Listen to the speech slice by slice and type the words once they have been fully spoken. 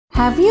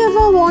Have you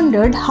ever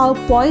wondered how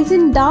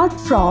poison dart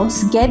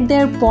frogs get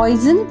their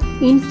poison?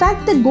 In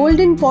fact, the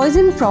golden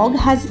poison frog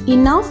has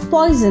enough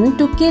poison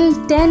to kill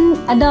 10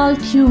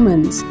 adult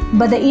humans.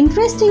 But the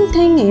interesting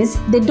thing is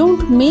they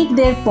don't make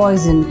their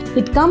poison.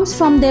 It comes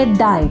from their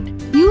diet.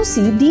 You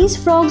see,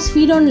 these frogs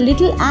feed on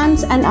little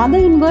ants and other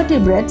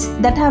invertebrates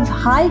that have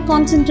high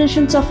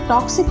concentrations of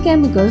toxic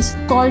chemicals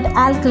called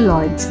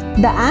alkaloids.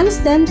 The ants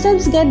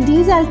themselves get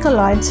these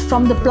alkaloids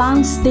from the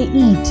plants they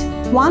eat.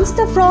 Once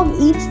the frog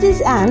eats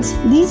these ants,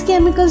 these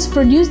chemicals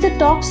produce the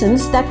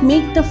toxins that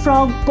make the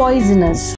frog poisonous.